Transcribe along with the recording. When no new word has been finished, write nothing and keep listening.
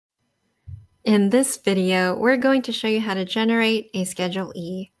In this video, we're going to show you how to generate a Schedule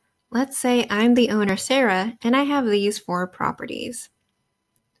E. Let's say I'm the owner, Sarah, and I have these 4 properties.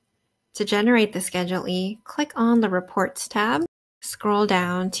 To generate the Schedule E, click on the Reports tab, scroll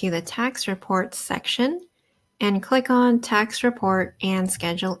down to the Tax Reports section, and click on Tax Report and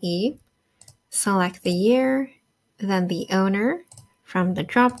Schedule E. Select the year, then the owner from the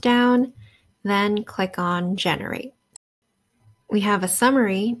drop-down, then click on Generate. We have a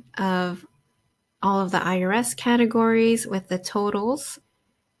summary of all of the IRS categories with the totals.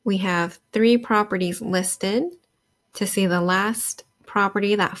 We have 3 properties listed. To see the last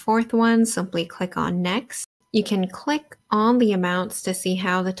property, that 4th one, simply click on Next. You can click on the amounts to see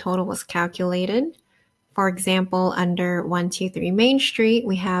how the total was calculated. For example, under 123 Main Street,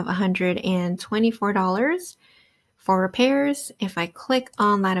 we have $124 for repairs. If I click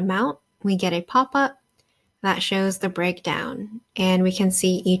on that amount, we get a pop-up that shows the breakdown, and we can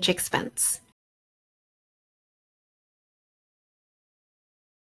see each expense.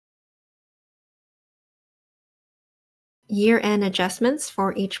 Year-end adjustments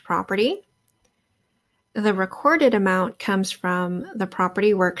for each property. The recorded amount comes from the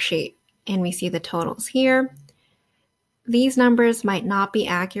property worksheet, and we see the totals here. These numbers might not be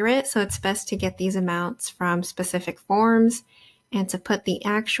accurate, so it's best to get these amounts from specific forms and to put the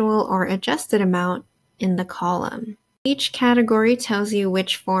actual or adjusted amount in the column. Each category tells you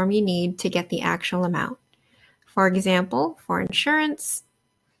which form you need to get the actual amount. For example, for insurance,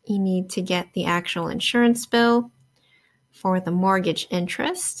 you need to get the actual insurance bill. For the mortgage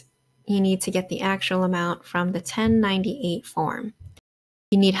interest, you need to get the actual amount from the 1098 form. If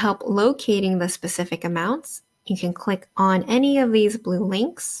you need help locating the specific amounts, you can click on any of these blue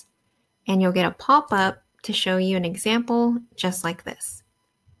links, and you'll get a pop-up to show you an example just like this.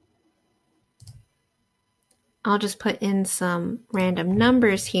 I'll just put in some random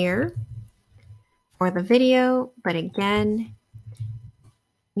numbers here for the video, but again,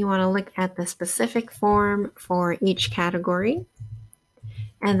 you want to look at the specific form for each category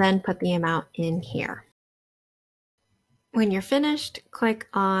and then put the amount in here. When you're finished, click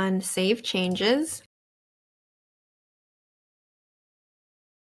on Save Changes.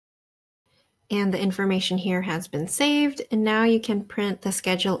 And the information here has been saved, and now you can print the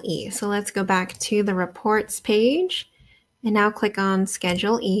Schedule E. So let's go back to the Reports page, and now click on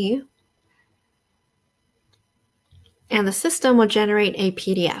Schedule E. And the system will generate a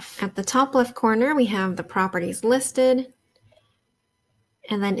PDF. At the top left corner, we have the properties listed.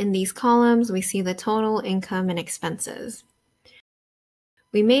 And then in these columns, we see the total, income, and expenses.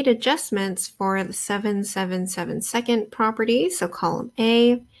 We made adjustments for the 777 property, so column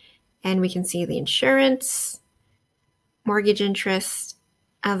A, and we can see the insurance, mortgage interest,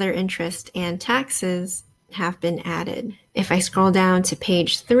 other interest, and taxes have been added. If I scroll down to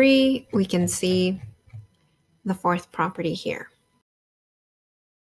page 3, we can see the 4th property here.